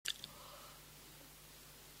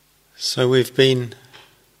So we've been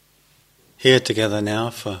here together now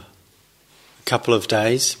for a couple of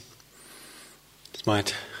days. It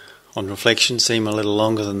might, on reflection, seem a little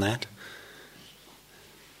longer than that.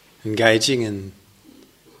 Engaging in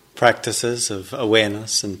practices of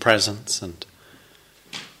awareness and presence and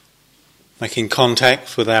making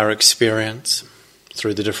contact with our experience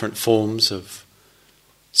through the different forms of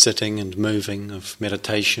sitting and moving, of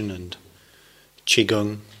meditation and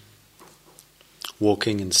qigong,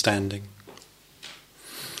 walking and standing.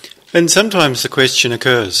 And sometimes the question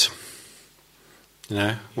occurs,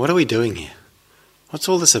 what are we doing here? What's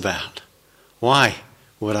all this about? Why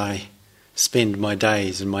would I spend my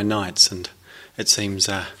days and my nights? And it seems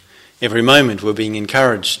every moment we're being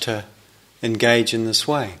encouraged to engage in this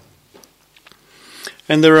way.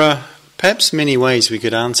 And there are perhaps many ways we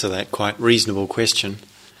could answer that quite reasonable question.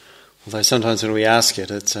 Although sometimes when we ask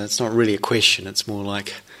it, it's not really a question, it's more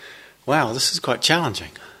like, wow, this is quite challenging.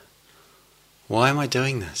 Why am I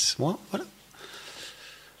doing this? What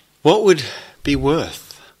would be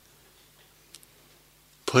worth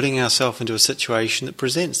putting ourselves into a situation that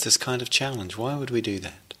presents this kind of challenge? Why would we do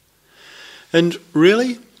that? And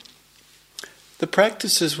really, the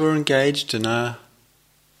practices we're engaged in are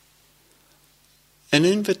an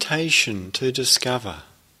invitation to discover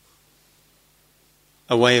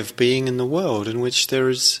a way of being in the world in which there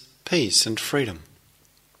is peace and freedom,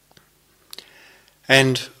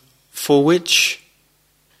 and for which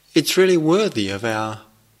it's really worthy of our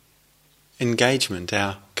engagement,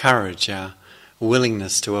 our courage, our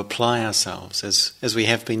willingness to apply ourselves as we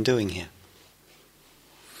have been doing here.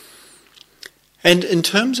 And in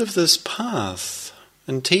terms of this path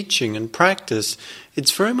and teaching and practice,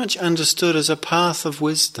 it's very much understood as a path of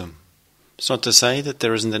wisdom. It's not to say that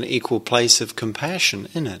there isn't an equal place of compassion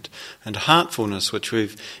in it and heartfulness, which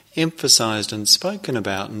we've emphasized and spoken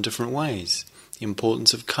about in different ways. The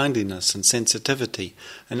importance of kindliness and sensitivity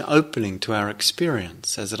and opening to our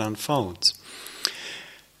experience as it unfolds.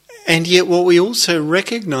 And yet what we also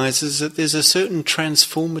recognize is that there's a certain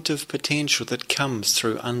transformative potential that comes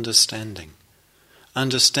through understanding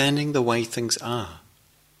the way things are.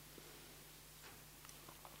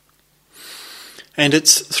 And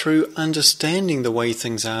it's through understanding the way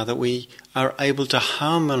things are that we are able to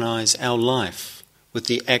harmonize our life with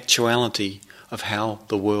the actuality of how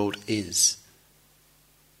the world is.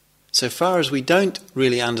 So far as we don't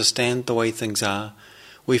really understand the way things are,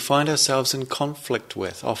 we find ourselves in conflict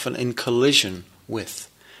with, often in collision with.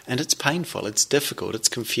 And it's painful, it's difficult, it's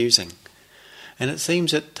confusing. And it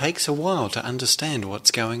seems it takes a while to understand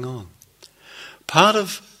what's going on. Part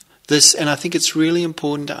of this, and I think it's really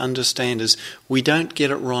important to understand, is we don't get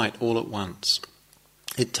it right all at once.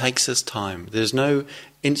 It takes us time. There's no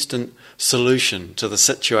instant solution to the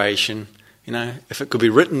situation. If it could be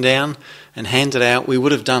written down and handed out, we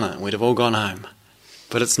would have done it. We'd have all gone home.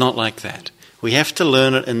 But it's not like that. We have to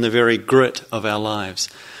learn it in the very grit of our lives.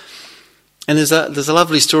 And there's a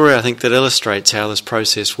lovely story, I think, that illustrates how this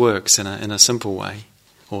process works in a simple way,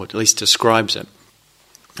 or at least describes it.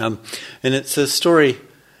 And it's a story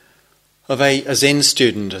of a Zen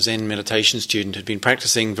student, a Zen meditation student, who'd been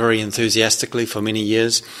practicing very enthusiastically for many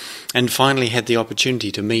years, and finally had the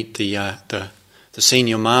opportunity to meet the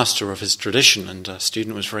senior master of his tradition, and the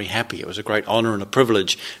student was very happy. It was a great honour and a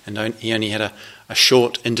privilege, and he only had a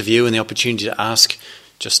short interview and the opportunity to ask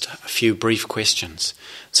just a few brief questions.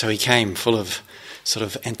 So he came full of sort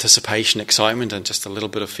of anticipation, excitement, and just a little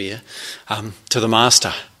bit of fear to the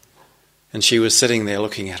master. And she was sitting there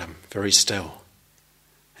looking at him, very still.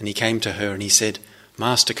 And he came to her and he said,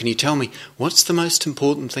 "Master, can you tell me, what's the most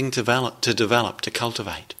important thing to develop, to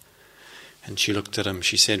cultivate?" And she looked at him,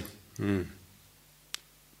 she said,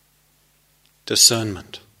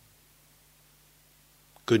 discernment,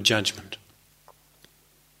 good judgment.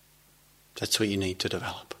 That's what you need to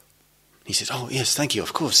develop. He said, "Oh yes, thank you,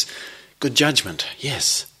 of course. Good judgment,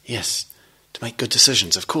 yes, to make good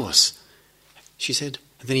decisions, of course." She said,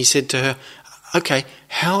 and then he said to her, "Okay,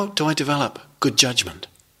 how do I develop good judgment?"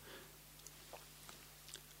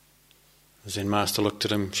 The Zen master looked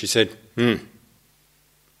at him, she said,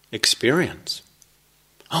 experience.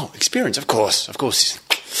 "Oh, experience, of course.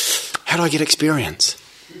 How do I get experience?"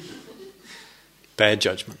 Bad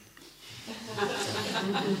judgment.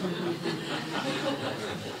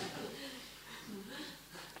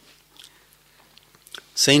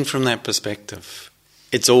 Seen from that perspective,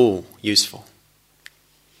 it's all useful.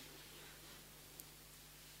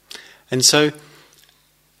 And so,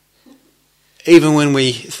 even when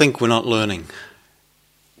we think we're not learning,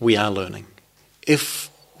 we are learning. If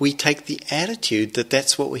we take the attitude that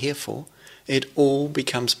that's what we're here for, it all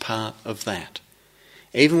becomes part of that.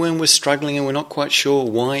 Even when we're struggling and we're not quite sure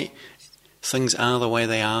why things are the way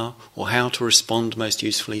they are, or how to respond most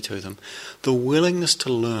usefully to them. The willingness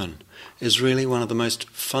to learn is really one of the most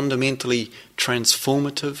fundamentally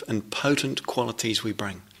transformative and potent qualities we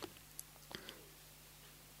bring.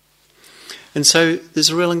 And so there's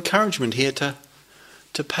a real encouragement here to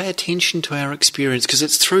pay attention to our experience, because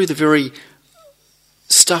it's through the very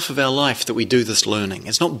stuff of our life that we do this learning.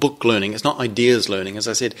 It's not book learning, it's not ideas learning. As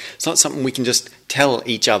I said, it's not something we can just tell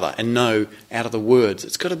each other and know out of the words.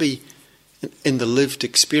 It's got to be in the lived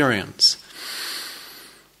experience.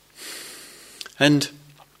 And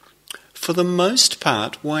for the most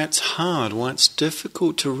part, why it's hard, why it's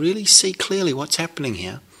difficult to really see clearly what's happening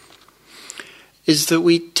here, is that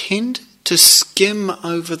we tend to skim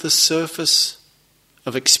over the surface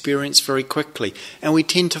of experience very quickly, and we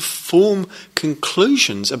tend to form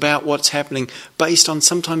conclusions about what's happening based on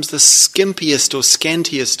sometimes the skimpiest or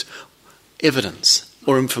scantiest evidence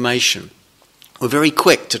or information. We're very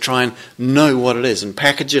quick to try and know what it is and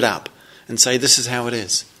package it up and say this is how it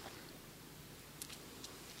is.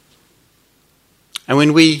 And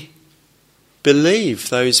when we believe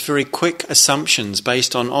those very quick assumptions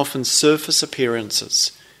based on often surface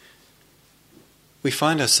appearances, we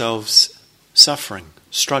find ourselves suffering,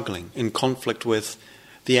 struggling, in conflict with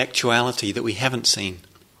the actuality that we haven't seen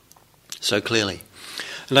so clearly.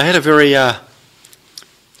 And I had a very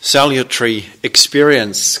salutary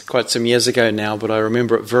experience quite some years ago now, but I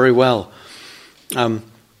remember it very well. In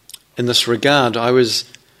this regard, I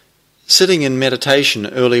was sitting in meditation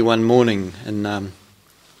early one morning, and I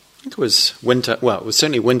think it was winter, well, it was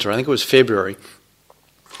certainly winter, I think it was February,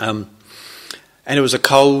 and it was a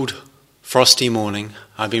cold, frosty morning.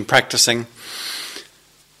 I'd been practicing,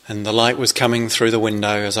 and the light was coming through the window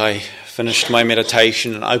as I finished my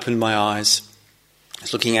meditation and opened my eyes. I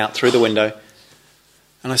was looking out through the window,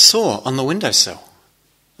 and I saw on the windowsill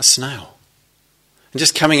a snail. And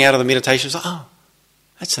just coming out of the meditation, I was like, oh,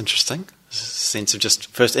 that's interesting. A sense of just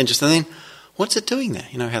first interest, and then, what's it doing there?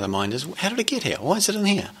 You know how the mind is. How did it get here? Why is it in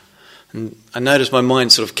here? And I noticed my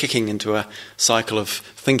mind sort of kicking into a cycle of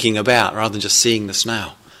thinking about rather than just seeing the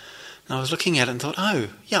snail. And I was looking at it and thought, oh,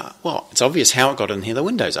 yeah, well, it's obvious how it got in here. The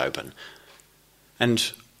window's open.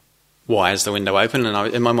 And why is the window open?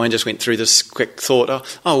 And in my mind just went through this quick thought,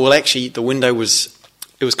 oh, well, actually, the window was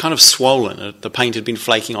kind of swollen. The paint had been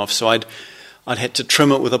flaking off, so I'd had to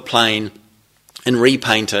trim it with a plane and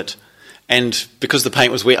repaint it. And because the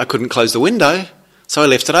paint was wet, I couldn't close the window, so I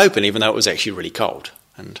left it open, even though it was actually really cold.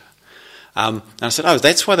 And I said, oh,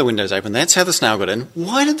 that's why the window's open. That's how the snail got in.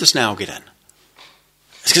 Why did the snail get in?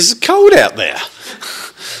 It's because it's cold out there.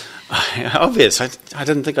 Obvious. I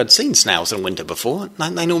didn't think I'd seen snails in winter before.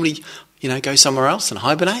 They normally, go somewhere else and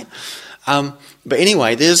hibernate. But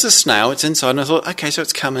anyway, there's the snail. It's inside, and I thought, okay, so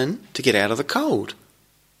it's come in to get out of the cold.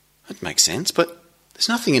 That makes sense, but there's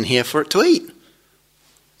nothing in here for it to eat.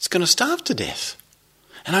 It's going to starve to death.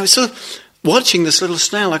 And I was sort of watching this little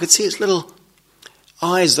snail. I could see its little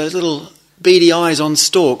eyes, those little beady eyes on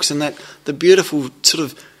stalks, and the beautiful sort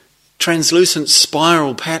of translucent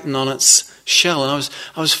spiral pattern on its shell. And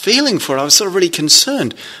I was feeling for it. I was sort of really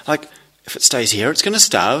concerned. Like, if it stays here, it's going to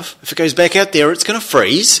starve. If it goes back out there, it's going to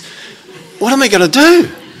freeze. What am I going to do?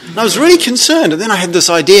 And I was really concerned. And then I had this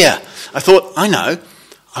idea. I thought, I know.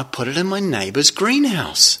 I put it in my neighbour's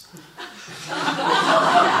greenhouse.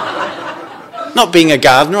 Not being a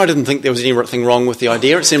gardener, I didn't think there was anything wrong with the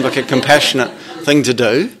idea. It seemed like a compassionate thing to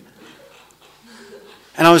do.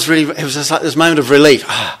 And it was just like this moment of relief.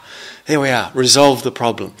 There we are, resolved the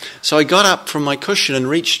problem. So I got up from my cushion and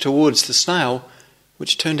reached towards the snail,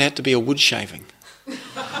 which turned out to be a wood shaving.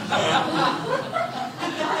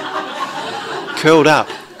 Curled up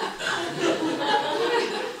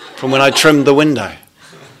from when I trimmed the window.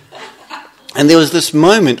 And there was this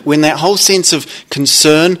moment when that whole sense of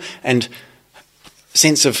concern and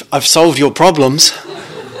sense of I've solved your problems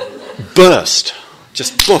burst.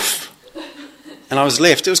 Just poof. And I was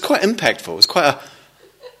left. It was quite impactful. It was quite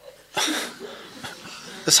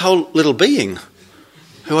this whole little being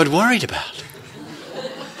who I'd worried about,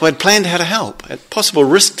 who I'd planned how to help, at possible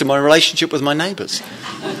risk to my relationship with my neighbours,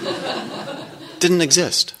 didn't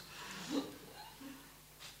exist.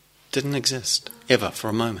 Didn't exist ever for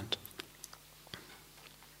a moment.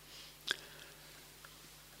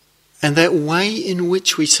 And that way in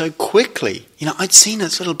which we so quickly, I'd seen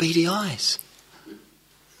its little beady eyes.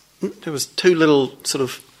 There was two little sort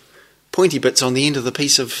of pointy bits on the end of the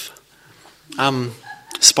piece of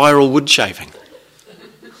spiral wood shaving.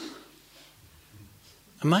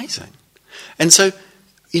 Amazing. And so,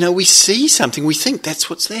 we see something, we think that's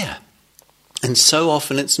what's there. And so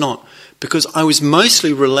often it's not. because I was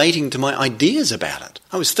mostly relating to my ideas about it.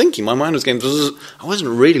 I was thinking, my mind was going, I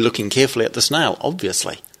wasn't really looking carefully at the snail,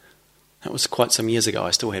 obviously. That was quite some years ago.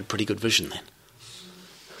 I still had pretty good vision then.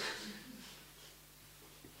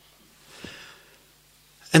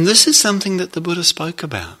 And this is something that the Buddha spoke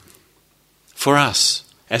about for us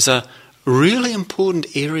as a really important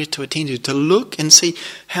area to attend to look and see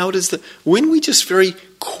how it is that when we just very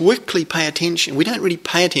quickly pay attention, we don't really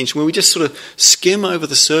pay attention, when we just sort of skim over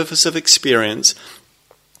the surface of experience,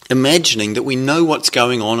 imagining that we know what's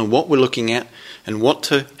going on and what we're looking at and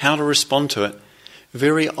how to respond to it,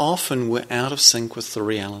 very often we're out of sync with the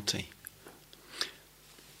reality.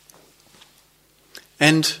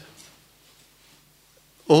 And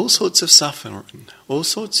all sorts of suffering, all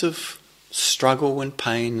sorts of struggle and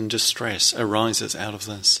pain and distress arises out of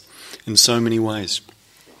this in so many ways.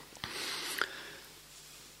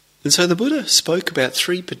 And so the Buddha spoke about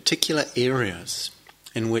 3 particular areas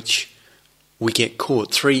in which we get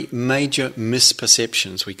caught, 3 major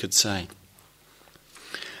misperceptions, we could say.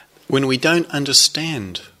 When we don't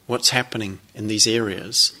understand what's happening in these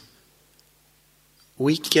areas,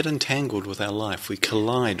 we get entangled with our life, we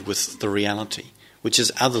collide with the reality, which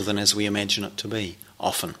is other than as we imagine it to be,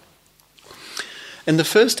 often. And the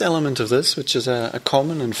first element of this, which is a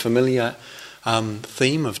common and familiar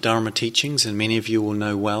theme of Dharma teachings, and many of you will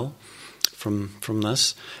know well from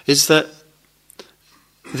this, is that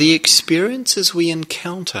the experiences we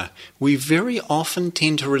encounter, we very often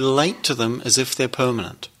tend to relate to them as if they're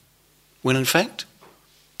permanent, when in fact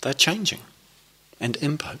they're changing and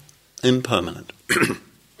impermanent.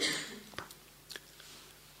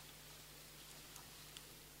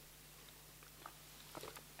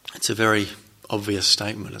 It's a very obvious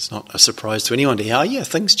statement. It's not a surprise to anyone to hear, yeah,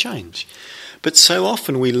 things change. But so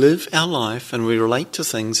often we live our life and we relate to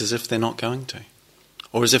things as if they're not going to,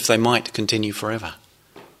 or as if they might continue forever.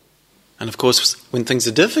 And of course, when things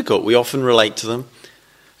are difficult, we often relate to them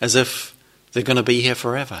as if they're going to be here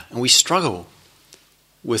forever. And we struggle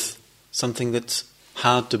with something that's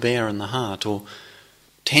hard to bear in the heart, or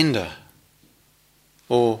tender,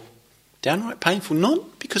 or downright painful,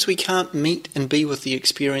 not because we can't meet and be with the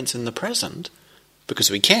experience in the present,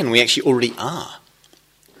 because we can, we actually already are,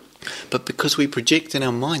 but because we project in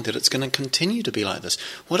our mind that it's going to continue to be like this.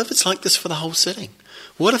 What if it's like this for the whole sitting?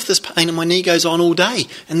 What if this pain in my knee goes on all day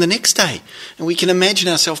and the next day? And we can imagine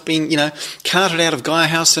ourselves being, carted out of Gaia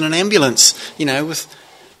House in an ambulance, with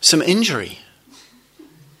some injury.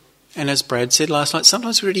 And as Brad said last night,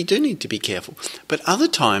 sometimes we really do need to be careful. But other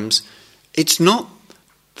times, it's not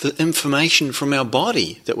the information from our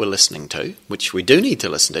body that we're listening to, which we do need to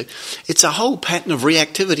listen to. It's a whole pattern of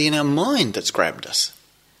reactivity in our mind that's grabbed us.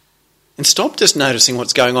 And stop just noticing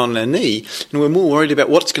what's going on in our knee, and we're more worried about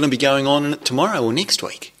what's going to be going on in it tomorrow or next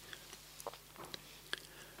week.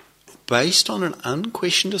 Based on an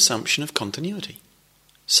unquestioned assumption of continuity.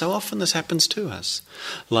 So often this happens to us.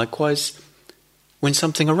 Likewise, when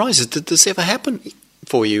something arises, did this ever happen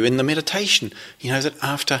for you in the meditation? That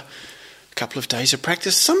after a couple of days of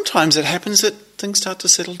practice, sometimes it happens that things start to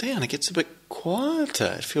settle down. It gets a bit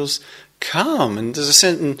quieter. It feels calm, and there's a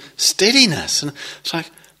certain steadiness. And it's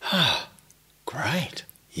like, great.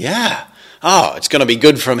 Yeah. It's going to be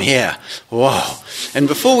good from here. Whoa. And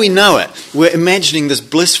before we know it, we're imagining this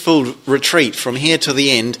blissful retreat from here to the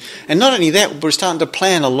end. And not only that, we're starting to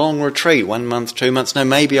plan a long retreat, 1 month, 2 months. No,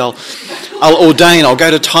 maybe I'll ordain, I'll go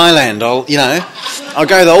to Thailand, I'll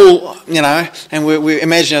go to all, and we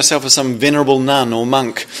imagine ourselves as some venerable nun or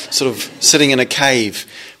monk sort of sitting in a cave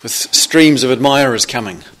with streams of admirers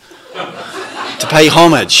coming to pay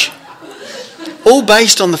homage. All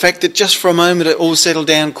based on the fact that just for a moment it all settled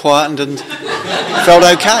down, quietened, and felt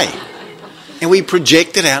okay. And we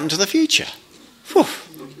project it out into the future. Whew.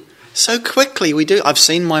 So quickly we do. I've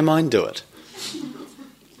seen my mind do it.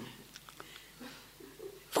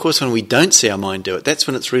 Of course, when we don't see our mind do it, that's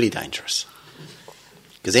when it's really dangerous.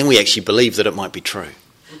 Because then we actually believe that it might be true.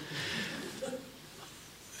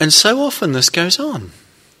 And so often this goes on.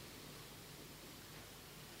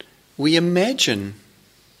 We imagine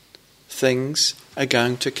things are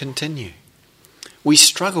going to continue. We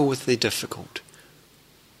struggle with the difficult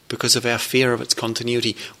because of our fear of its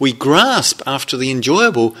continuity. We grasp after the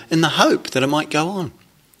enjoyable in the hope that it might go on,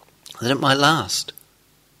 that it might last.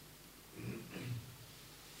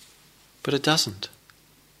 But it doesn't.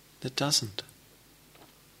 It doesn't.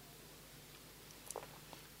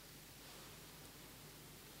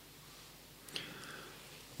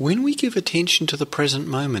 When we give attention to the present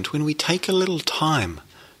moment, when we take a little time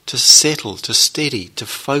to settle, to steady, to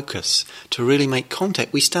focus, to really make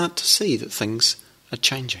contact, we start to see that things are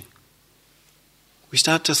changing. We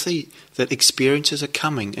start to see that experiences are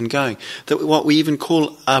coming and going, that what we even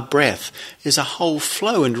call our breath is a whole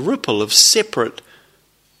flow and ripple of separate,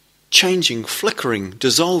 changing, flickering,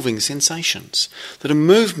 dissolving sensations. That a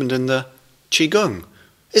movement in the Qigong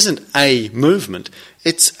isn't a movement,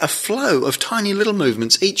 it's a flow of tiny little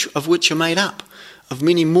movements, each of which are made up of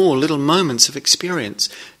many more little moments of experience,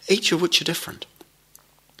 each of which are different.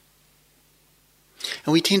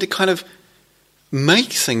 And we tend to kind of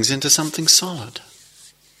make things into something solid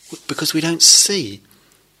because we don't see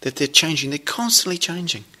that they're changing. They're constantly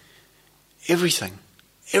changing. Everything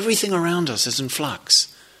around us is in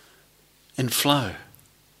flux, in flow.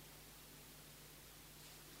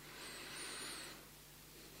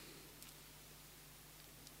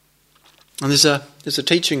 And there's a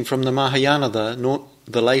teaching from the Mahayana,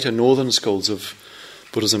 the later northern schools of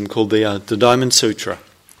Buddhism, called the Diamond Sutra.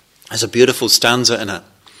 There's a beautiful stanza in it.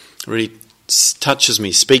 It really touches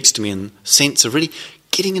me, speaks to me in the sense of really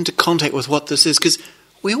getting into contact with what this is. Because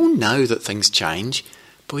we all know that things change,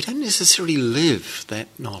 but we don't necessarily live that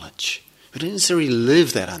knowledge. We don't necessarily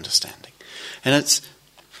live that understanding. And it's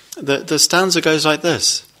the stanza goes like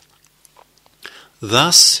this.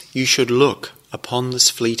 Thus you should look upon this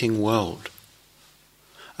fleeting world.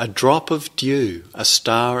 A drop of dew, a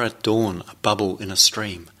star at dawn, a bubble in a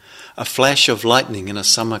stream, a flash of lightning in a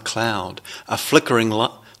summer cloud, a flickering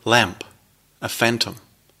lamp, a phantom,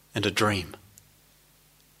 and a dream.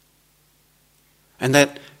 And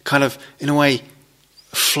that kind of, in a way,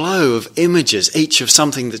 flow of images, each of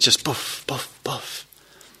something that just poof, poof, poof.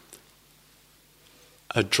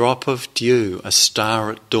 A drop of dew, a star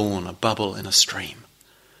at dawn, a bubble in a stream.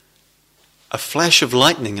 A flash of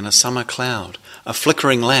lightning in a summer cloud, a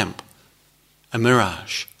flickering lamp, a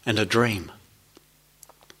mirage, and a dream.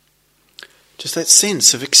 Just that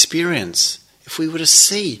sense of experience. If we were to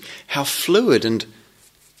see how fluid and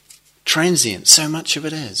transient so much of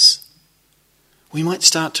it is, we might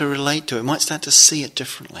start to relate to it, might start to see it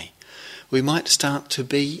differently. We might start to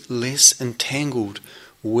be less entangled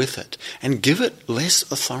with it and give it less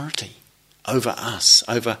authority over us,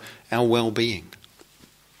 over our well-being.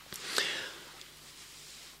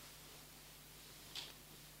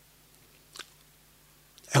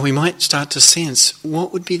 And we might start to sense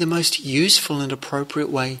what would be the most useful and appropriate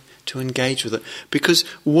way to engage with it. Because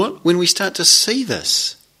when we start to see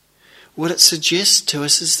this, what it suggests to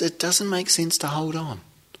us is that it doesn't make sense to hold on.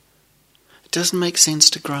 It doesn't make sense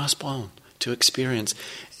to grasp on, to experience.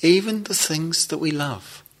 Even the things that we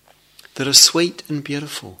love, that are sweet and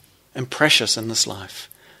beautiful and precious in this life,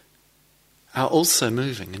 are also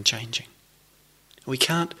moving and changing. We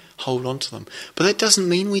can't hold on to them. But that doesn't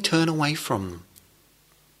mean we turn away from them.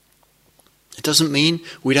 It doesn't mean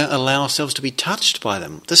we don't allow ourselves to be touched by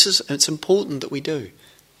them. It's important that we do.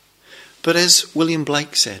 But as William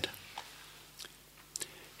Blake said,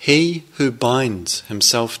 he who binds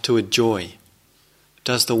himself to a joy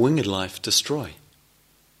does the winged life destroy.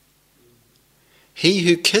 He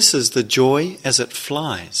who kisses the joy as it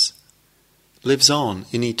flies lives on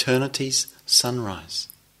in eternity's sunrise.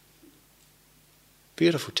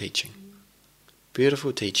 Beautiful teaching.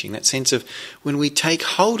 Beautiful teaching. That sense of when we take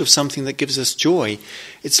hold of something that gives us joy,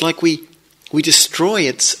 it's like we destroy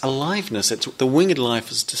its aliveness. The winged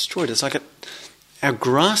life is destroyed. It's like our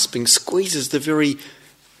grasping squeezes the very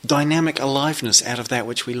dynamic aliveness out of that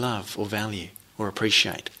which we love or value or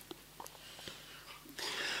appreciate.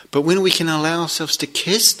 But when we can allow ourselves to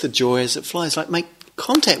kiss the joy as it flies, like make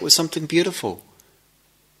contact with something beautiful.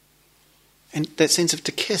 And that sense of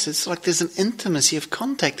to kiss, it's like there's an intimacy of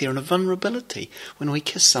contact there and a vulnerability when we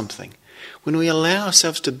kiss something. When we allow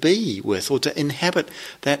ourselves to be with or to inhabit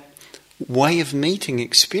that way of meeting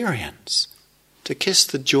experience. To kiss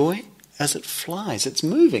the joy as it flies. It's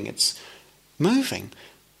moving.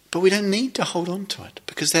 But we don't need to hold on to it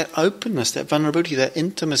because that openness, that vulnerability, that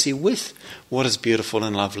intimacy with what is beautiful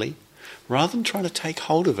and lovely, rather than trying to take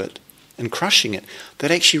hold of it and crushing it,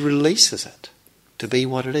 that actually releases it to be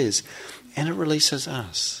what it is. And it releases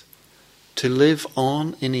us to live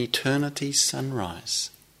on in eternity's sunrise.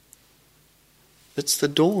 It's the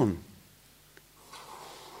dawn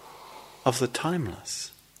of the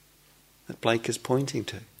timeless that Blake is pointing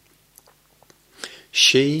to.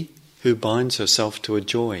 She who binds herself to a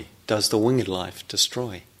joy does the winged life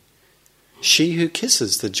destroy. She who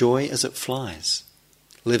kisses the joy as it flies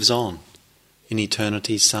lives on in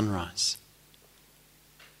eternity's sunrise.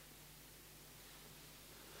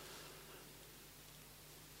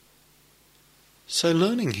 So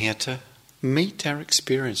learning here to meet our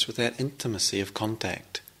experience with that intimacy of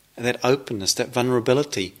contact, and that openness, that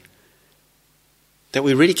vulnerability, that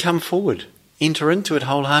we really come forward, enter into it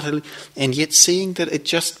wholeheartedly, and yet seeing that it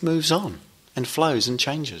just moves on. and flows and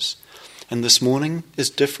changes. And this morning is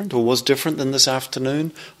different or was different than this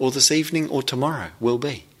afternoon or this evening or tomorrow will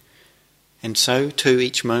be. And so too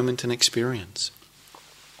each moment and experience.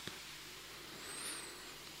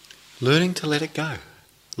 Learning to let it go.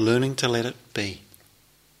 Learning to let it be.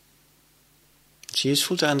 It's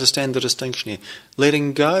useful to understand the distinction here.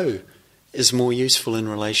 Letting go is more useful in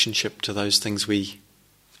relationship to those things we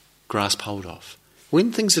grasp hold of.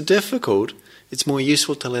 When things are difficult, it's more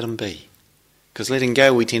useful to let them be. Because letting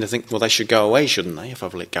go, we tend to think, well, they should go away, shouldn't they, if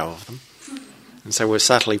I've let go of them? And so we're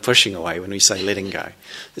subtly pushing away when we say letting go.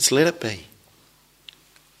 It's let it be.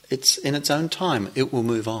 It's in its own time, it will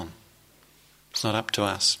move on. It's not up to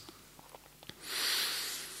us.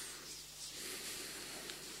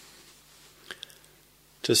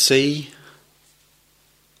 To see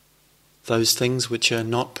those things which are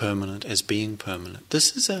not permanent as being permanent.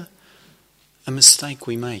 This is a mistake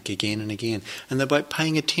we make again and again. And that by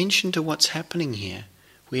paying attention to what's happening here,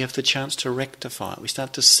 we have the chance to rectify it. We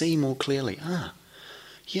start to see more clearly.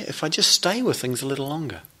 If I just stay with things a little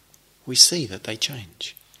longer, we see that they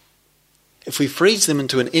change. If we freeze them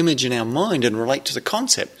into an image in our mind and relate to the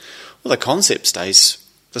concept, well, the concept stays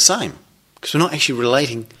the same, because we're not actually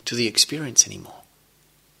relating to the experience anymore.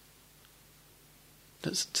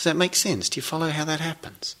 Does that make sense? Do you follow how that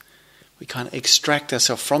happens? We kind of extract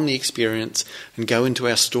ourselves from the experience and go into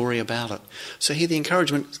our story about it. So here the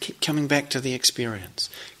encouragement is keep coming back to the experience.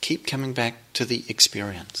 Keep coming back to the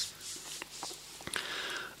experience.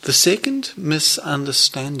 The second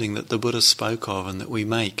misunderstanding that the Buddha spoke of and that we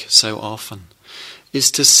make so often is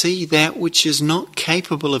to see that which is not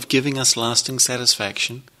capable of giving us lasting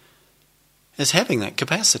satisfaction as having that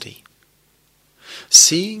capacity.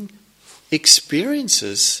 Seeing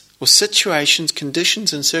experiences or situations,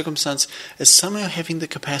 conditions and circumstances as somehow having the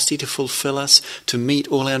capacity to fulfill us, to meet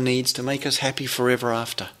all our needs, to make us happy forever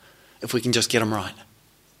after, if we can just get them right.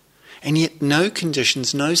 And yet no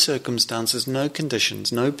conditions, no circumstances, no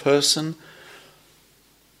conditions, no person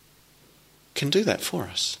can do that for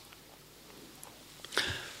us.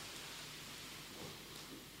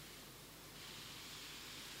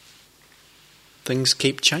 Things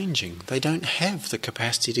keep changing. They don't have the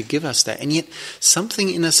capacity to give us that. And yet something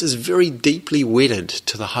in us is very deeply wedded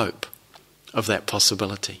to the hope of that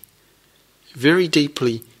possibility. Very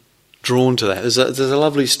deeply drawn to that. There's a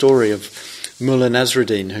lovely story of Mullah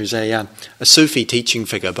Nasruddin, who's a Sufi teaching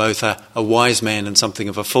figure, both a wise man and something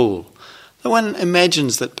of a fool. The one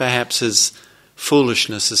imagines that perhaps his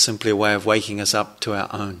foolishness is simply a way of waking us up to our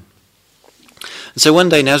own. And so one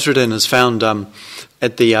day Nasruddin is found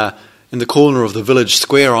in the corner of the village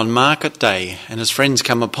square on market day, and his friends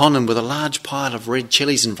come upon him with a large pile of red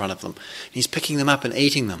chilies in front of them. And he's picking them up and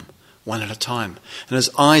eating them one at a time. And his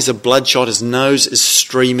eyes are bloodshot, his nose is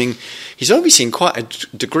streaming. He's obviously in quite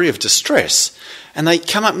a degree of distress. And they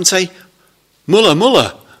come up and say,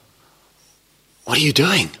 Mullah, what are you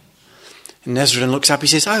doing? And Nasruddin looks up, he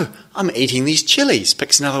says, I'm eating these chilies.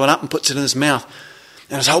 Picks another one up and puts it in his mouth.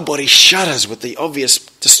 And his whole body shudders with the obvious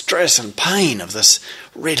distress and pain of this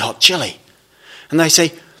red-hot chili. And they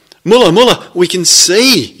say, Mullah, we can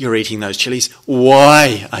see you're eating those chilies.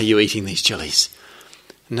 Why are you eating these chilies?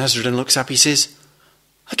 And Nasruddin looks up, he says,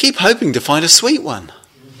 I keep hoping to find a sweet one.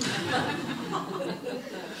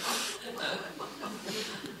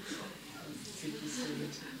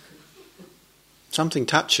 Something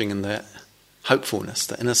touching in that hopefulness,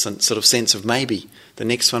 the innocent sort of sense of maybe the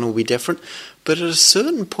next one will be different. But at a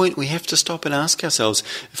certain point we have to stop and ask ourselves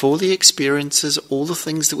if all the experiences, all the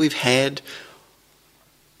things that we've had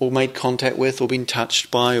or made contact with or been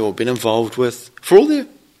touched by or been involved with, for all their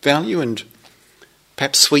value and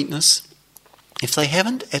perhaps sweetness, if they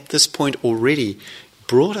haven't at this point already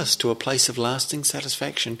brought us to a place of lasting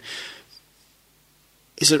satisfaction,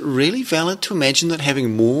 is it really valid to imagine that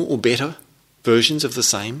having more or better versions of the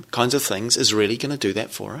same kinds of things is really going to do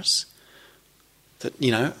that for us? That,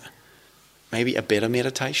 maybe a better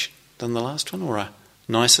meditation than the last one, or a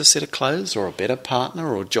nicer set of clothes, or a better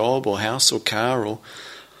partner, or job, or house, or car, or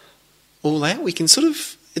all that. We can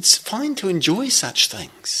it's fine to enjoy such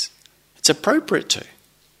things. It's appropriate to,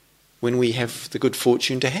 when we have the good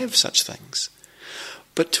fortune to have such things.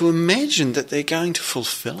 But to imagine that they're going to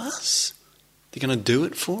fulfill us, they're going to do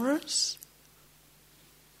it for us,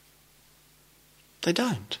 they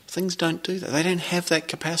don't. Things don't do that. They don't have that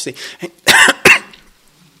capacity.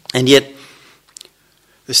 And yet,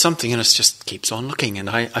 there's something in us just keeps on looking, and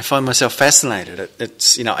I find myself fascinated.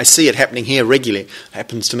 It's I see it happening here regularly. It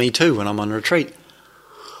happens to me too when I'm on retreat.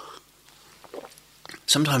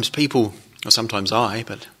 Sometimes people, or sometimes I,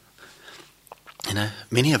 but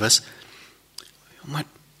many of us might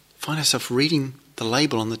find ourselves reading the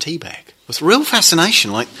label on the tea bag with real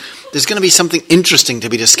fascination, like there's going to be something interesting to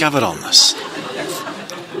be discovered on this.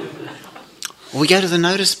 We go to the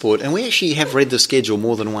notice board, and we actually have read the schedule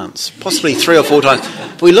more than once, possibly 3 or 4 times.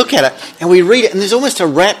 But we look at it, and we read it, and there's almost a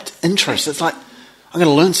rapt interest. It's like, I'm going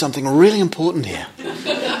to learn something really important here.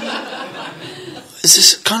 It's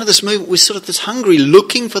this kind of this movement, we're sort of this hungry,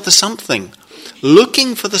 looking for the something.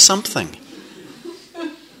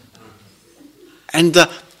 And the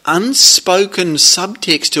unspoken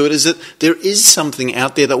subtext to it is that there is something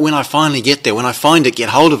out there that when I finally get there, when I find it, get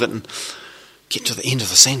hold of it, and get to the end of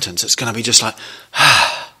the sentence, it's going to be just like,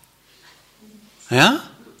 yeah?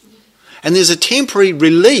 And there's a temporary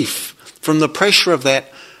relief from the pressure of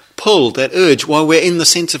that pull, that urge, while we're in the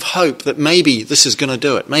sense of hope that maybe this is going to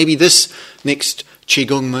do it. Maybe this next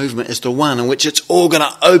Qigong movement is the one in which it's all going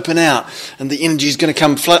to open out and the energy is going to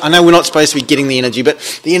come flow. I know we're not supposed to be getting the energy, but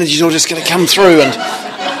the energy is all just going to come through and,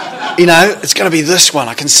 it's going to be this one.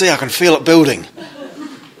 I can feel it building.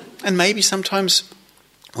 And maybe sometimes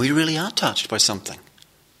we really are touched by something.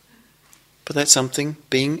 But that something,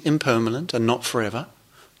 being impermanent and not forever,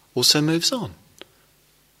 also moves on.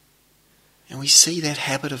 And we see that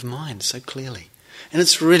habit of mind so clearly. And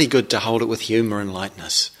it's really good to hold it with humour and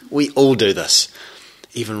lightness. We all do this.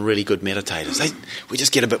 Even really good meditators. We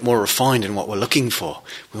just get a bit more refined in what we're looking for.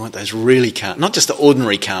 We want those really calm, not just the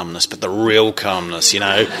ordinary calmness, but the real calmness,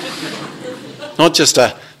 Not just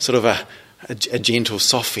a sort of a gentle,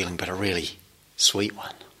 soft feeling, but a really sweet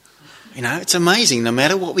one. It's amazing. No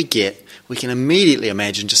matter what we get, we can immediately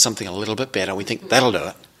imagine just something a little bit better. We think that'll do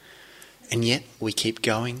it. And yet we keep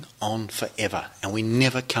going on forever. And we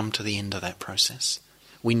never come to the end of that process.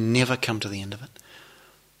 We never come to the end of it.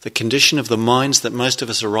 The condition of the minds that most of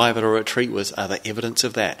us arrive at a retreat with are the evidence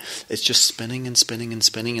of that. It's just spinning and spinning and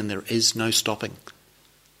spinning, and there is no stopping.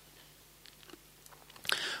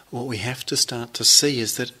 What we have to start to see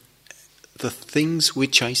is that the things we're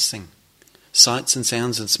chasing, sights and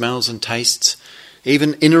sounds and smells and tastes,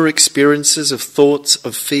 even inner experiences of thoughts,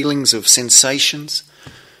 of feelings, of sensations,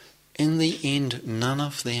 in the end, none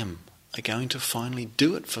of them are going to finally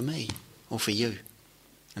do it for me or for you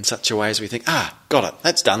in such a way as we think, got it,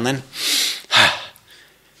 that's done then.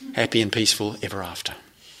 Happy and peaceful ever after.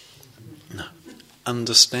 No.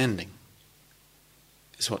 Understanding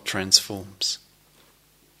is what transforms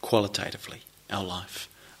qualitatively our life.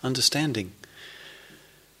 Understanding.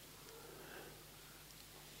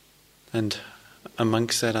 And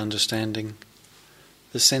amongst that understanding,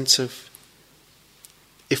 the sense of,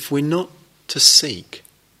 if we're not to seek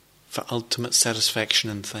for ultimate satisfaction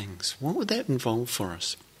in things, what would that involve for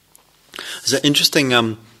us? There's an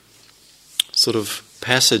interesting sort of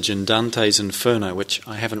passage in Dante's Inferno, which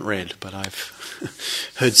I haven't read, but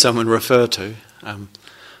I've heard someone refer to,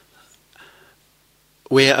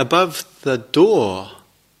 where above the door,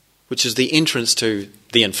 which is the entrance to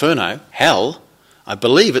the Inferno, hell, I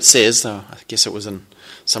believe it says, though I guess it was in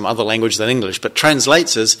some other language than English, but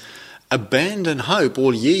translates as, abandon hope,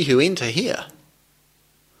 all ye who enter here.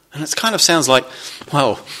 And it kind of sounds like,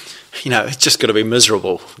 it's just got to be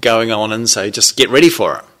miserable going on, and so just get ready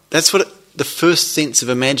for it. That's what the first sense of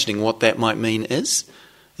imagining what that might mean is.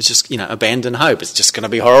 It's just, abandon hope. It's just going to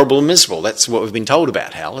be horrible and miserable. That's what we've been told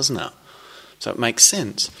about hell, isn't it? So it makes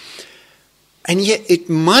sense. And yet it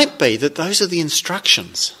might be that those are the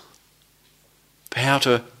instructions for how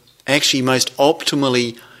to actually most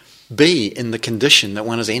optimally be in the condition that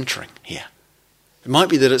one is entering here. It might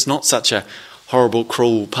be that it's not such a horrible,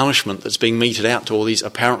 cruel punishment that's being meted out to all these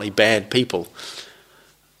apparently bad people,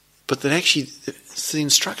 but that actually it's the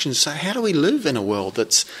instructions. So how do we live in a world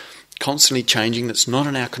that's constantly changing, that's not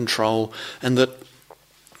in our control, and that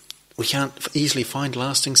we can't easily find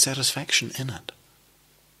lasting satisfaction in it?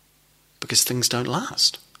 Because things don't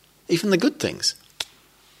last, even the good things.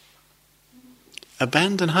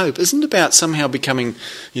 Abandon hope isn't about somehow becoming,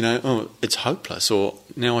 it's hopeless, or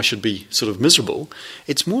now I should be sort of miserable.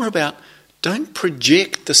 It's more about, don't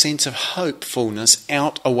project the sense of hopefulness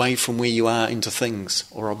out away from where you are into things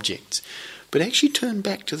or objects, but actually turn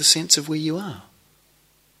back to the sense of where you are.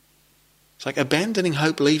 It's like abandoning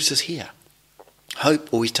hope leaves us here.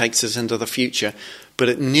 Hope always takes us into the future, but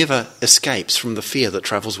it never escapes from the fear that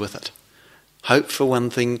travels with it. Hope for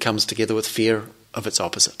one thing comes together with fear of its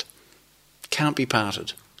opposite. Can't be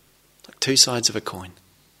parted, like two sides of a coin.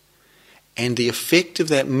 And the effect of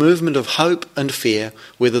that movement of hope and fear,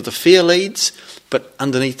 whether the fear leads, but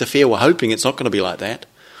underneath the fear we're hoping it's not going to be like that,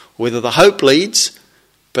 whether the hope leads,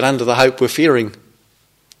 but under the hope we're fearing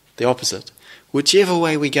the opposite, whichever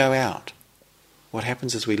way we go out, what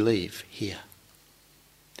happens is we leave here.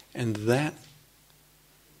 And that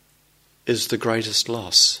is the greatest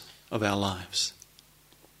loss of our lives.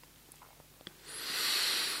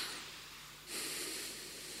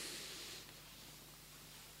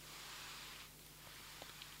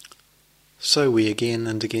 So we again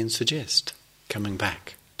and again suggest coming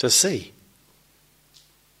back to see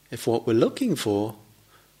if what we're looking for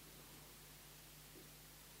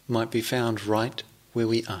might be found right where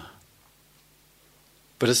we are.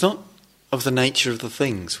 But it's not of the nature of the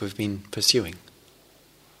things we've been pursuing.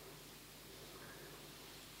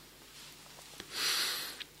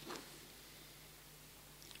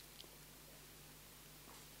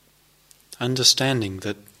 Understanding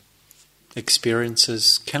that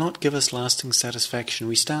experiences cannot give us lasting satisfaction,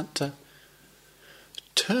 we start to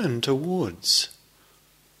turn towards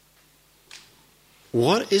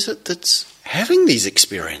what is it that's having these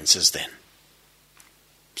experiences then?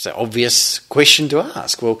 It's an obvious question to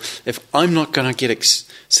ask. Well, if I'm not going to get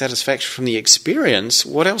satisfaction from the experience,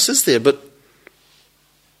 what else is there but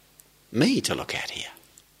me to look at here?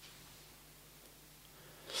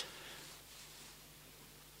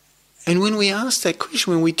 And when we ask that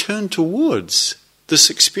question, when we turn towards this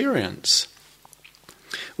experience,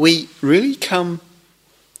 we really come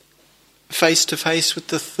face to face with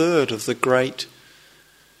the third of the great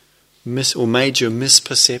major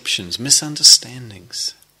misperceptions,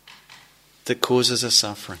 misunderstandings that causes us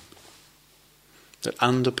suffering, that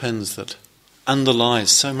underpins, that underlies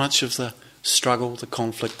so much of the struggle, the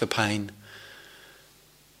conflict, the pain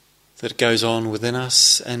that goes on within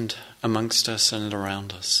us and amongst us and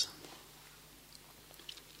around us.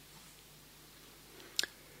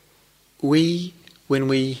 When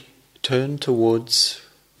we turn towards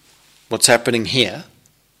what's happening here,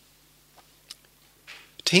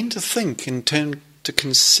 tend to think and turn to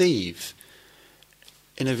conceive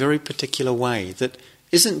in a very particular way that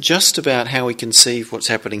isn't just about how we conceive what's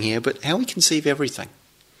happening here, but how we conceive everything.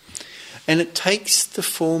 And it takes the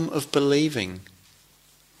form of believing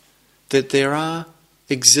that there are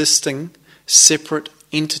existing separate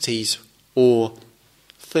entities or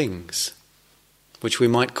things, which we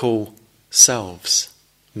might call selves,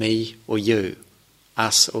 me or you,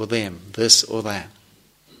 us or them, this or that.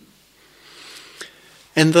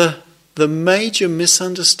 And the major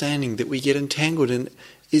misunderstanding that we get entangled in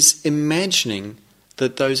is imagining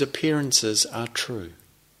that those appearances are true.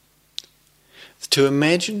 To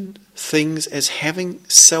imagine things as having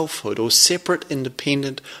selfhood or separate,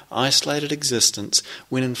 independent, isolated existence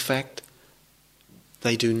when in fact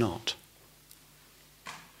they do not.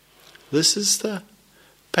 This is the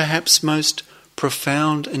perhaps most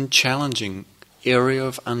profound and challenging area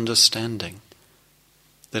of understanding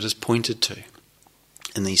that is pointed to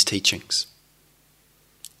in these teachings.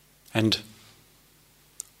 And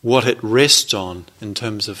what it rests on in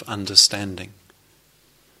terms of understanding.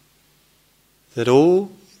 That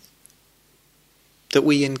all that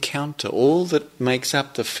we encounter, all that makes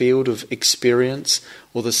up the field of experience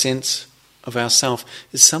or the sense of ourself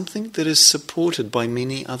is something that is supported by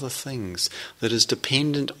many other things, that is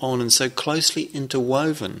dependent on and so closely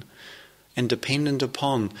interwoven and dependent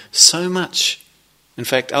upon so much, in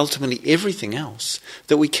fact ultimately everything else,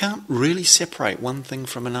 that we can't really separate one thing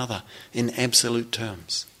from another in absolute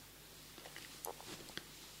terms.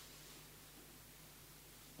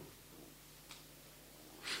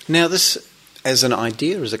 Now this, as an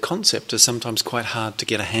idea, as a concept, is sometimes quite hard to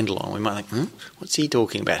get a handle on. We might think, what's he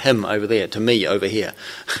talking about? Him over there, to me over here.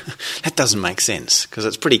 That doesn't make sense, because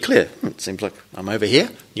it's pretty clear. It seems like I'm over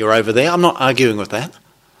here, you're over there. I'm not arguing with that.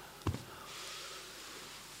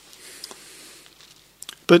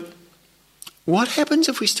 But what happens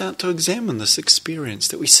if we start to examine this experience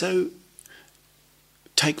that we so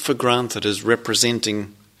take for granted as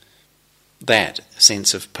representing that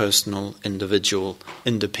sense of personal, individual,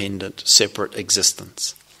 independent, separate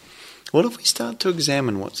existence? What if we start to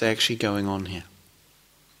examine what's actually going on here?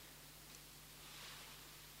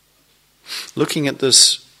 Looking at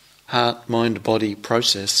this heart, mind, body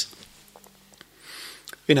process,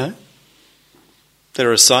 there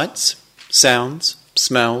are sights, sounds,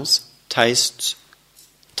 smells, tastes,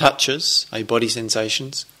 touches, body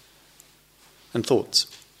sensations, and thoughts.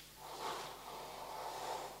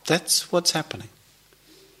 That's what's happening.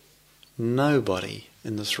 Nobody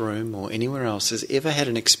in this room or anywhere else has ever had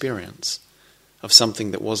an experience of something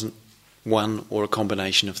that wasn't one or a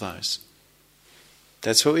combination of those.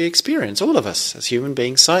 That's what we experience, all of us, as human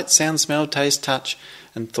beings: sight, sound, smell, taste, touch,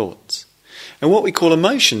 and thoughts. And what we call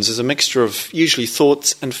emotions is a mixture of usually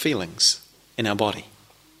thoughts and feelings in our body.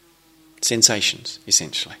 Sensations,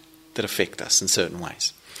 essentially, that affect us in certain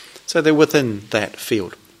ways. So they're within that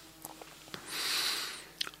field.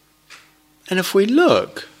 And if we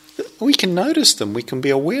look, we can notice them, we can be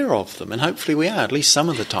aware of them, and hopefully we are, at least some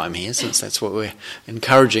of the time here, since that's what we're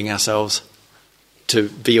encouraging ourselves to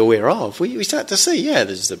be aware of, we start to see,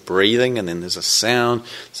 there's the breathing, and then there's a sound,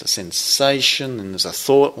 there's a sensation, and there's a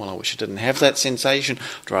thought. Well, I wish I didn't have that sensation.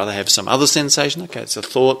 I'd rather have some other sensation. Okay, it's a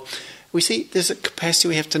thought. We see there's a capacity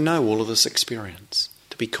we have to know all of this experience,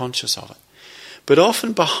 to be conscious of it. But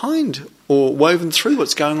often behind or woven through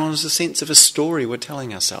what's going on is a sense of a story we're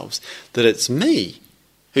telling ourselves, that it's me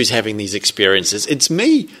who's having these experiences. It's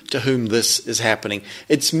me to whom this is happening.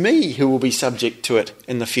 It's me who will be subject to it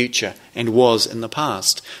in the future and was in the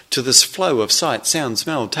past, to this flow of sight, sound,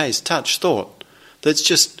 smell, taste, touch, thought that's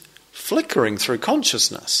just flickering through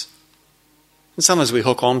consciousness. And sometimes we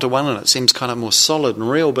hook onto one and it seems kind of more solid and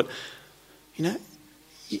real, but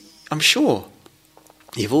I'm sure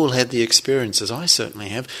you've all had the experiences, I certainly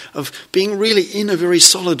have, of being really in a very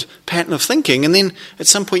solid pattern of thinking, and then at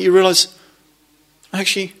some point you realise,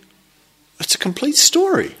 actually, it's a complete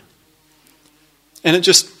story. And it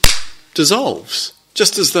just dissolves,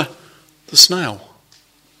 just as the snail.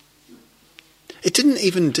 It didn't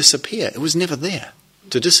even disappear. It was never there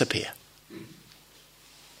to disappear.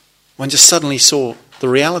 One just suddenly saw the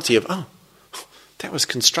reality of, that was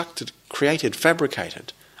constructed, created,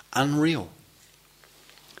 fabricated, unreal.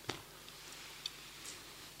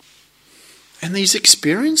 And these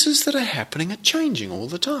experiences that are happening are changing all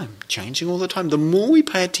the time. The more we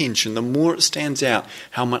pay attention, the more it stands out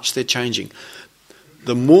how much they're changing.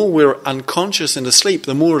 The more we're unconscious and asleep,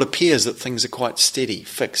 the more it appears that things are quite steady,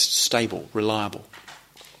 fixed, stable, reliable.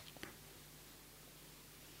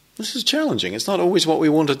 This is challenging. It's not always what we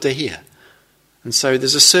wanted to hear. And so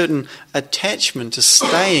there's a certain attachment to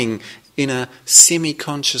staying in a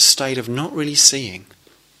semi-conscious state of not really seeing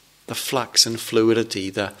the flux and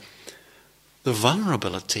fluidity, the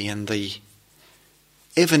vulnerability and the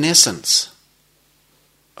evanescence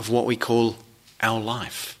of what we call our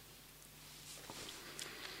life.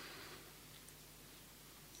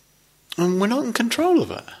 And we're not in control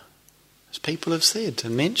of it. As people have said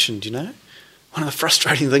and mentioned, one of the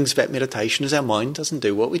frustrating things about meditation is our mind doesn't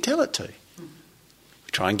do what we tell it to.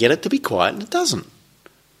 We try and get it to be quiet and it doesn't.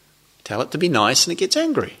 We tell it to be nice and it gets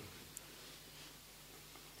angry.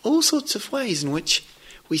 All sorts of ways in which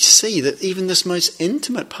we see that even this most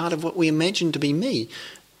intimate part of what we imagine to be me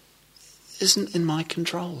isn't in my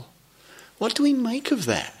control. What do we make of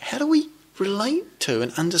that? How do we relate to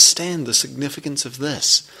and understand the significance of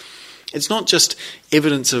this? It's not just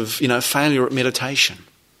evidence of, failure at meditation.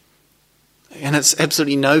 And it's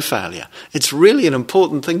absolutely no failure. It's really an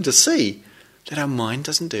important thing to see that our mind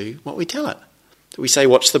doesn't do what we tell it. That we say,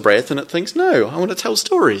 watch the breath, and it thinks, no, I want to tell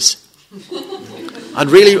stories. I'd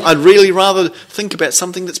really rather think about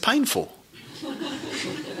something that's painful.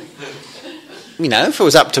 If it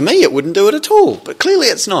was up to me, it wouldn't do it at all. But clearly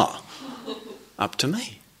it's not up to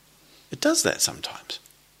me. It does that sometimes.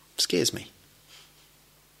 It scares me.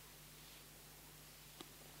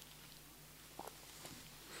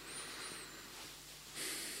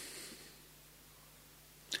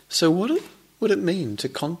 So what would it mean to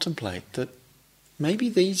contemplate that maybe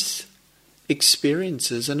these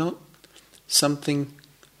experiences are not something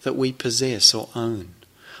that we possess or own?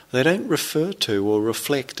 They don't refer to or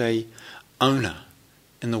reflect a owner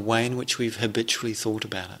in the way in which we've habitually thought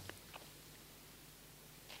about it.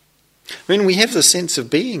 We have the sense of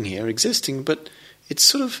being here, existing, but it's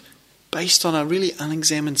sort of based on a really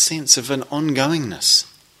unexamined sense of an ongoingness.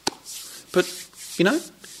 But,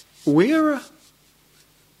 where are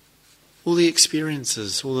all the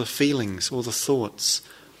experiences, all the feelings, all the thoughts,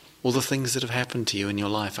 all the things that have happened to you in your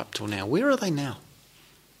life up till now? Where are they now?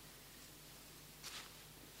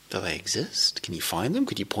 Do they exist? Can you find them?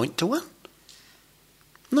 Could you point to one?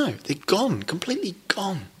 No, they're gone, completely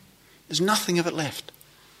gone. There's nothing of it left.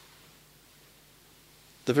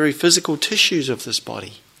 The very physical tissues of this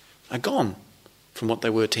body are gone from what they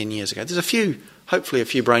were 10 years ago. There's hopefully a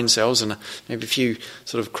few brain cells and maybe a few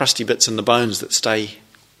sort of crusty bits in the bones that stay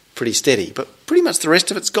pretty steady, but pretty much the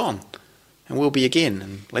rest of it's gone, and will be again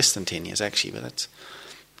in less than 10 years actually, but that's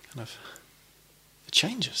kind of, it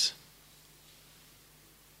changes.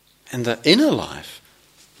 And the inner life,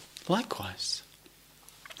 likewise.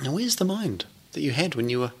 Now where's the mind that you had when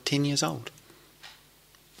you were 10 years old?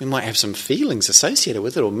 We might have some feelings associated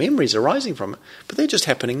with it or memories arising from it, but they're just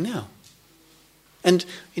happening now. And,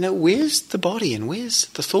 where's the body and where's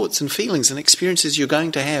the thoughts and feelings and experiences you're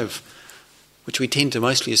going to have, which we tend to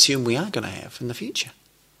mostly assume we are going to have in the future?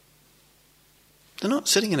 They're not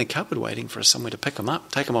sitting in a cupboard waiting for us somewhere to pick them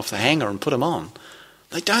up, take them off the hanger and put them on.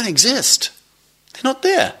 They don't exist. They're not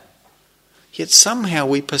there. Yet somehow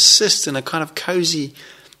we persist in a kind of cosy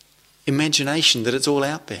imagination that it's all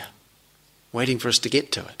out there, waiting for us to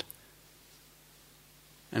get to it.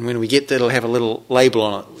 And when we get that, it'll have a little label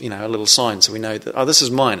on it, a little sign, so we know that, this is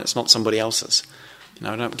mine, it's not somebody else's.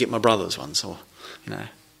 I don't get my brother's ones, or,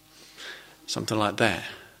 something like that.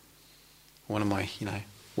 One of my,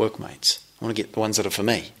 workmates. I want to get the ones that are for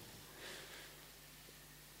me.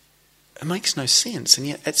 It makes no sense, and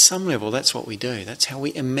yet at some level that's what we do. That's how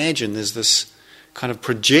we imagine there's this kind of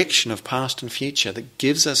projection of past and future that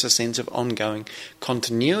gives us a sense of ongoing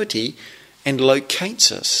continuity and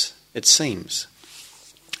locates us, it seems,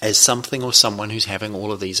 as something or someone who's having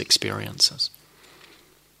all of these experiences.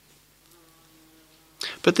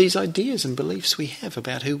 But these ideas and beliefs we have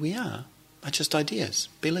about who we are just ideas,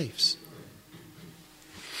 beliefs.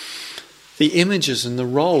 The images and the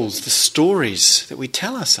roles, the stories that we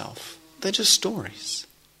tell ourselves, they're just stories.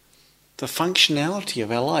 The functionality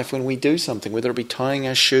of our life when we do something, whether it be tying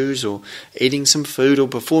our shoes or eating some food or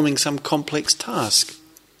performing some complex task.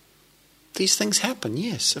 These things happen,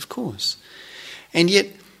 yes, of course. And yet,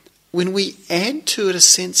 when we add to it a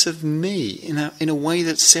sense of me in a way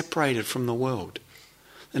that's separated from the world,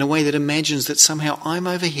 in a way that imagines that somehow I'm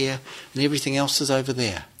over here and everything else is over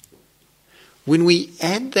there. When we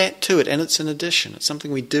add that to it, and it's an addition, it's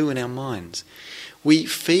something we do in our minds, we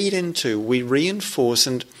feed into, we reinforce,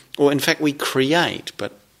 or in fact we create,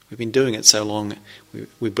 but we've been doing it so long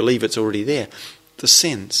we believe it's already there, the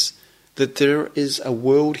sense that there is a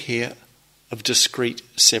world here of discrete,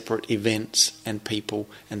 separate events and people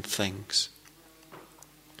and things.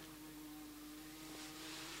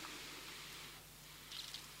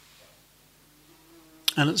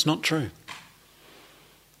 And it's not true.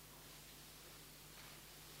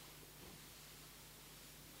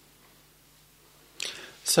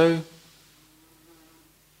 So,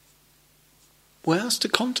 we're asked to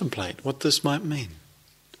contemplate what this might mean.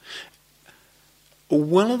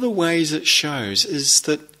 One of the ways it shows is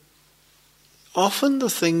that often the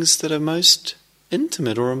things that are most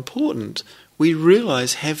intimate or important, we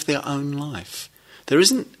realise have their own life. There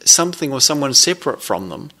isn't something or someone separate from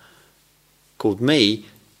them, called me,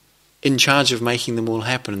 in charge of making them all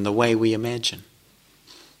happen in the way we imagine.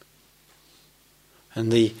 And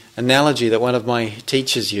the analogy that one of my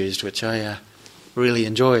teachers used, which I really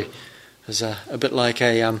enjoy, is a bit like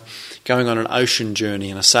going on an ocean journey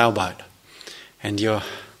in a sailboat, and you're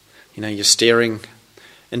steering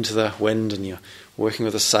into the wind and you're working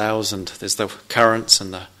with the sails, and there's the currents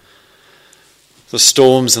and the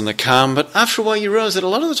storms and the calm, but after a while you realise that a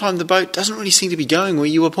lot of the time the boat doesn't really seem to be going where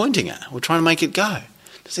you were pointing it or trying to make it go.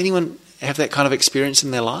 Does anyone have that kind of experience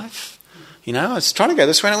in their life? I was trying to go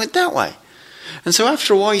this way and I went that way. And so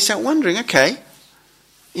after a while you start wondering, okay,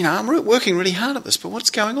 I'm working really hard at this, but what's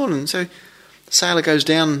going on? And so the sailor goes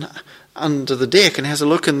down under the deck and has a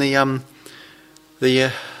look in the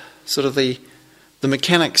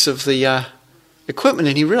mechanics of the equipment,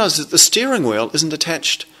 and he realises that the steering wheel isn't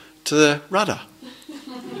attached to the rudder.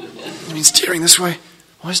 I mean, steering this way.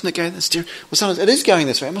 Why isn't it going this steering? Well, sometimes it is going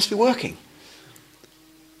this way. It must be working.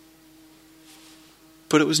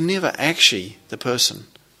 But it was never actually the person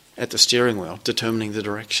at the steering wheel determining the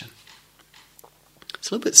direction.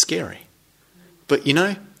 It's a little bit scary. But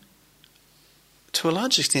to a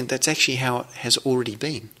large extent, that's actually how it has already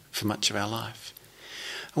been for much of our life.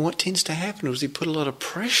 And what tends to happen is we put a lot of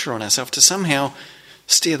pressure on ourselves to somehow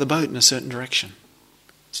steer the boat in a certain direction.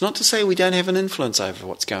 It's not to say we don't have an influence over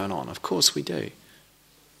what's going on. Of course we do.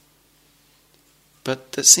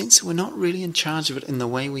 But the sense that we're not really in charge of it in the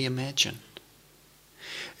way we imagine.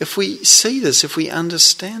 If we see this, if we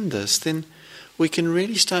understand this, then we can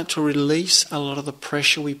really start to release a lot of the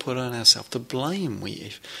pressure we put on ourselves, the blame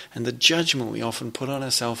and the judgment we often put on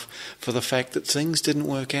ourselves for the fact that things didn't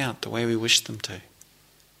work out the way we wished them to.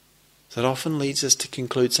 That often leads us to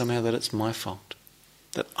conclude somehow that it's my fault,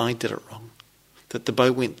 that I did it wrong, that the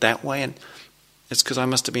boat went that way and it's because I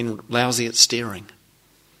must have been lousy at steering.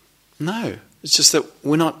 No, it's just that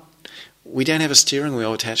we don't have a steering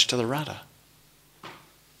wheel attached to the rudder.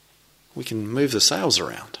 We can move the sails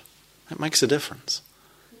around. That makes a difference.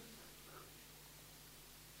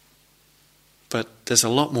 But there's a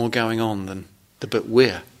lot more going on than the bit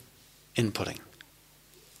we're inputting.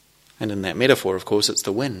 And in that metaphor, of course, it's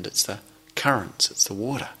the wind, it's the currents, it's the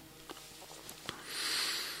water.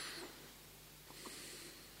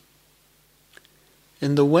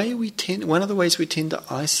 In the way one of the ways we tend to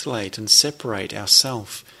isolate and separate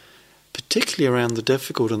ourselves, particularly around the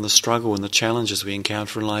difficult and the struggle and the challenges we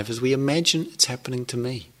encounter in life, is we imagine it's happening to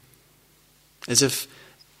me. As if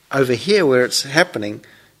over here where it's happening, and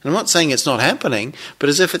I'm not saying it's not happening, but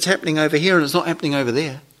as if it's happening over here and it's not happening over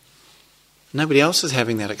there. Nobody else is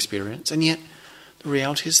having that experience, and yet the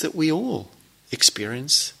reality is that we all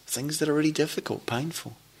experience things that are really difficult,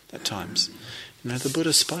 painful, at times. The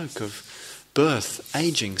Buddha spoke of birth,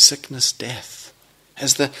 aging, sickness, death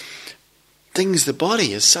as the things the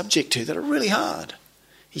body is subject to that are really hard.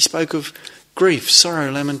 He spoke of grief,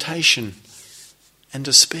 sorrow, lamentation, and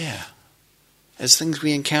despair as things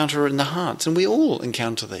we encounter in the hearts, and we all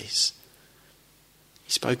encounter these.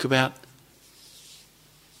 He spoke about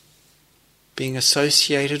being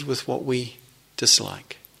associated with what we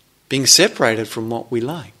dislike, being separated from what we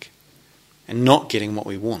like, and not getting what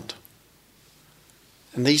we want.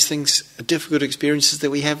 And these things are difficult experiences that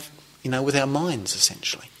we have, with our minds,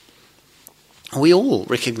 essentially. And we all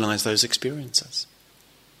recognise those experiences.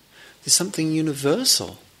 There's something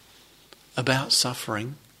universal about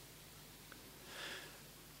suffering.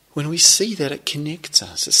 When we see that, it connects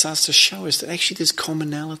us. It starts to show us that actually there's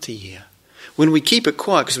commonality here. When we keep it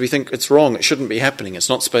quiet because we think it's wrong, it shouldn't be happening, it's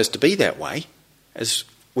not supposed to be that way,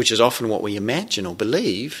 which is often what we imagine or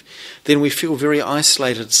believe, then we feel very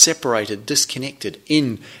isolated, separated, disconnected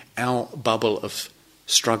in our bubble of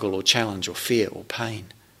struggle or challenge or fear or pain.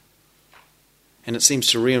 And it seems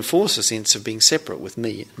to reinforce a sense of being separate with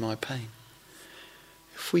me and my pain.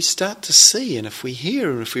 If we start to see and if we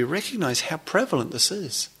hear and if we recognise how prevalent this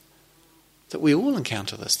is, that we all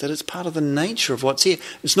encounter this, that it's part of the nature of what's here.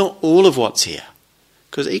 It's not all of what's here,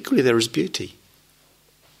 because equally there is beauty.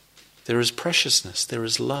 There is preciousness, there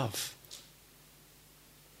is love.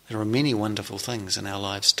 There are many wonderful things in our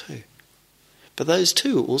lives too. But those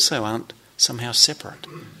too also aren't somehow separate.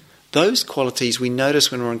 Those qualities we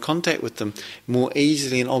notice when we're in contact with them more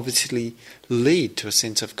easily and obviously lead to a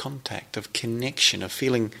sense of contact, of connection, of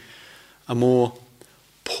feeling a more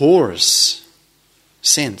porous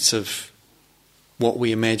sense of what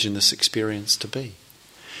we imagine this experience to be.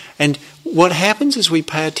 And what happens is we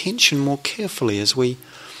pay attention more carefully as we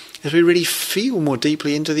really feel more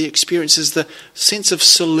deeply into the experience, is the sense of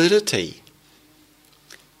solidity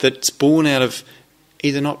that's born out of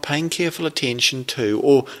either not paying careful attention to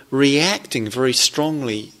or reacting very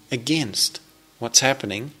strongly against what's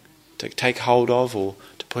happening, to take hold of or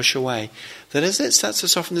to push away. That as that starts to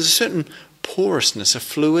soften, there's a certain porousness, a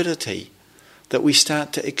fluidity that we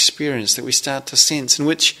start to experience, that we start to sense, in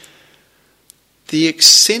which the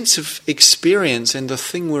sense of experience and the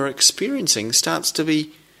thing we're experiencing starts to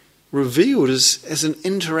be revealed as an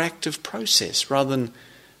interactive process rather than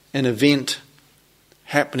an event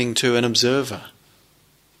happening to an observer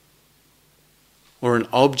or an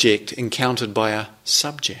object encountered by a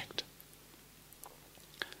subject.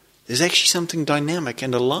 There's actually something dynamic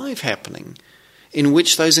and alive happening in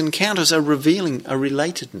which those encounters are revealing a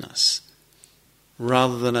relatedness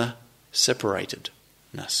rather than a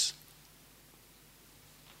separatedness.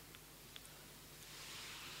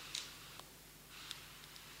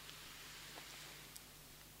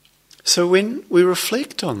 So when we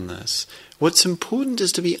reflect on this, what's important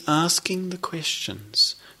is to be asking the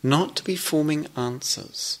questions, not to be forming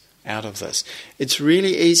answers out of this. It's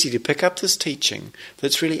really easy to pick up this teaching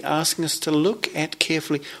that's really asking us to look at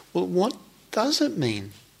carefully, well, what does it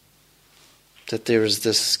mean that there is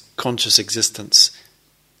this conscious existence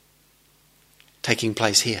taking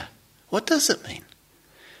place here? What does it mean?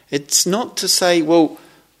 It's not to say, well,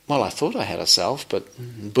 I thought I had a self, but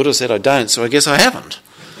Buddha said I don't, so I guess I haven't.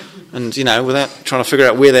 And, without trying to figure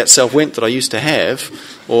out where that self went that I used to have,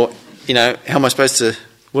 or, how am I supposed to,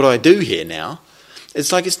 what do I do here now?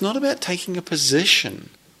 It's like it's not about taking a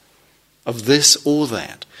position of this or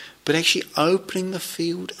that, but actually opening the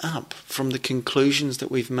field up from the conclusions that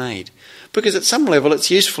we've made. Because at some level it's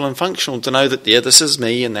useful and functional to know that, this is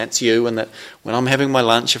me and that's you, and that when I'm having my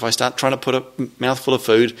lunch, if I start trying to put a mouthful of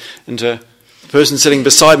food into the person sitting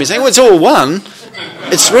beside me saying, well, it's all one,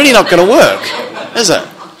 it's really not going to work, is it?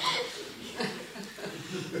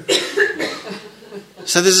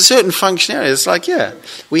 So there's a certain functionality. It's like,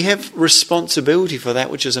 we have responsibility for that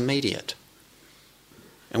which is immediate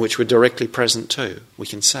and which we're directly present to, we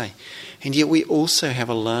can say. And yet we also have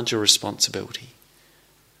a larger responsibility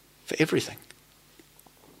for everything.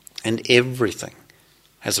 And everything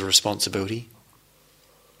has a responsibility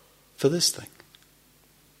for this thing.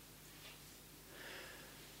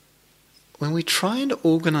 When we try and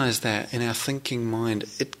organise that in our thinking mind,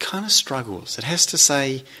 it kind of struggles. It has to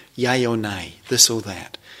say yay or nay, this or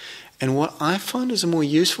that. And what I find is a more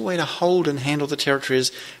useful way to hold and handle the territory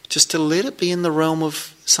is just to let it be in the realm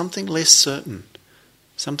of something less certain,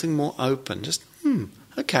 something more open. Just,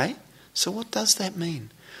 okay, so what does that mean?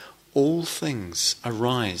 All things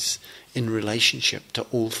arise in relationship to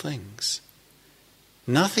all things.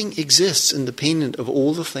 Nothing exists independent of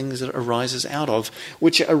all the things that it arises out of,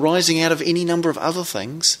 which are arising out of any number of other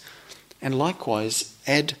things, and likewise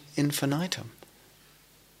ad infinitum.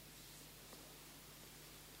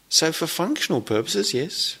 So for functional purposes,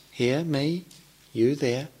 yes, here, me, you,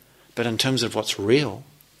 there. But in terms of what's real,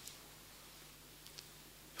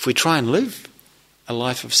 if we try and live a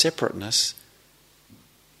life of separateness,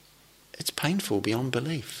 it's painful beyond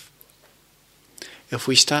belief. If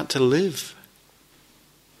we start to live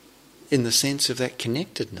in the sense of that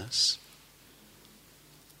connectedness,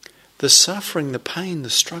 the suffering, the pain, the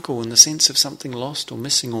struggle, and the sense of something lost or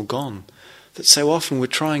missing or gone, that so often we're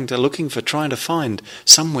trying to find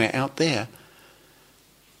somewhere out there,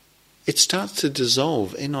 it starts to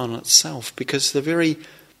dissolve in on itself, because the very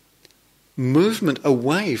movement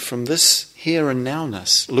away from this here and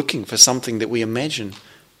nowness, looking for something that we imagine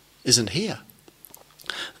isn't here,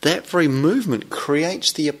 that very movement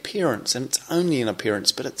creates the appearance, and it's only an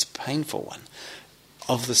appearance, but it's a painful one,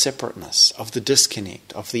 of the separateness, of the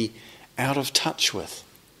disconnect, of the out of touch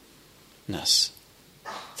withness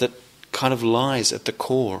that kind of lies at the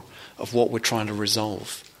core of what we're trying to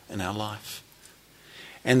resolve in our life.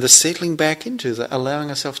 And the settling back into the allowing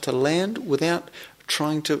ourselves to land without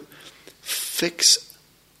trying to fix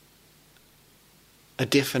a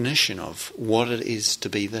definition of what it is to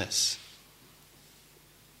be this.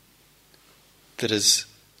 That is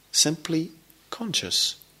simply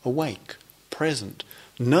conscious, awake, present,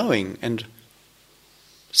 knowing and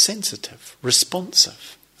sensitive,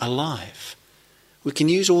 responsive, alive. We can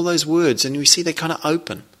use all those words and we see they're kind of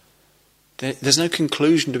open. There's no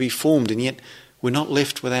conclusion to be formed, and yet we're not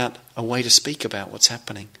left without a way to speak about what's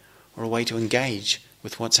happening or a way to engage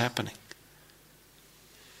with what's happening.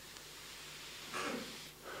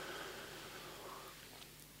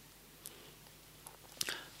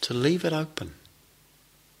 To leave it open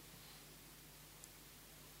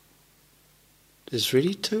is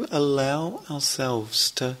really to allow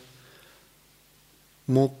ourselves to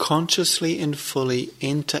more consciously and fully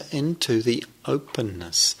enter into the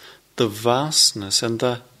openness, the vastness, and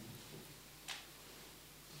the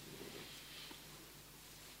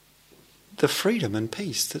freedom and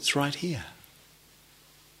peace that's right here.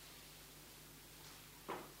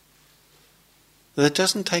 That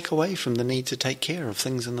doesn't take away from the need to take care of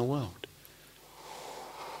things in the world,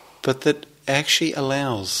 but that actually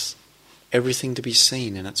allows everything to be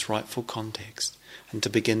seen in its rightful context and to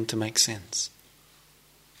begin to make sense.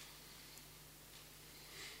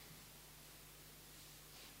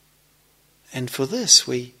 And for this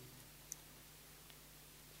we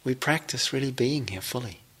practice really being here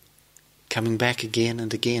fully, coming back again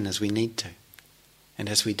and again as we need to, and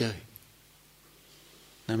as we do,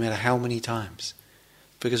 no matter how many times.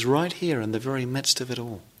 Because right here in the very midst of it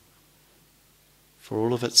all, for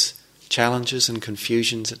all of its challenges and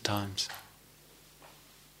confusions at times,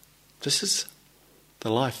 this is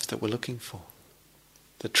the life that we're looking for,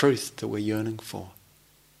 the truth that we're yearning for,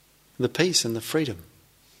 the peace and the freedom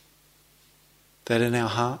that in our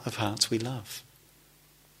heart of hearts we love.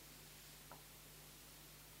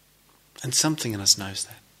 And something in us knows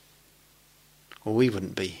that, or we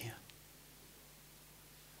wouldn't be here.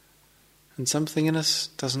 And something in us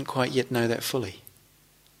doesn't quite yet know that fully,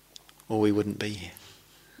 or we wouldn't be here.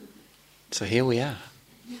 So here we are.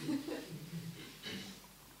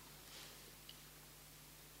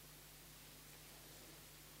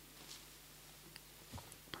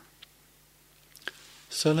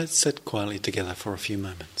 So let's sit quietly together for a few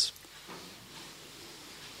moments.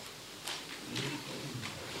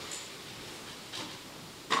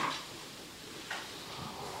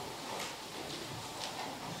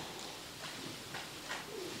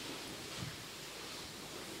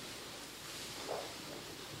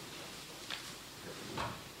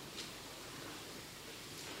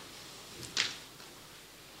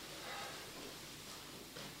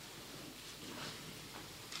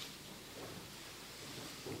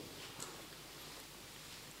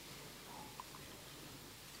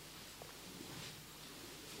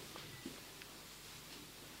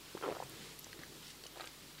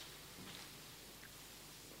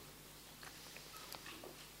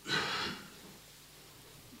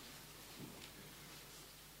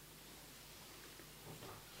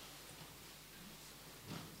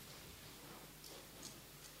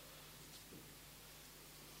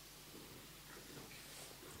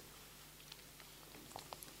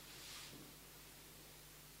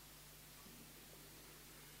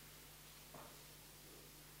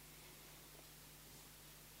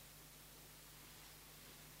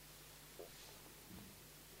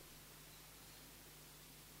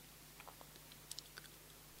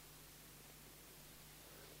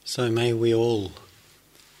 So may we all,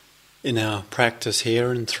 in our practice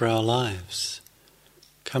here and through our lives,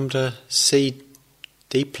 come to see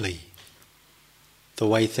deeply the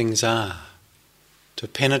way things are, to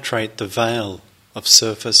penetrate the veil of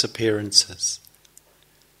surface appearances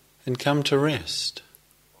and come to rest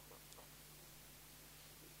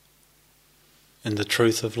in the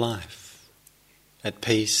truth of life, at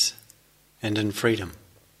peace and in freedom,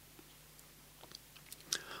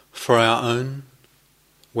 for our own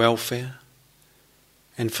welfare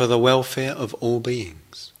and for the welfare of all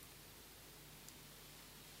beings.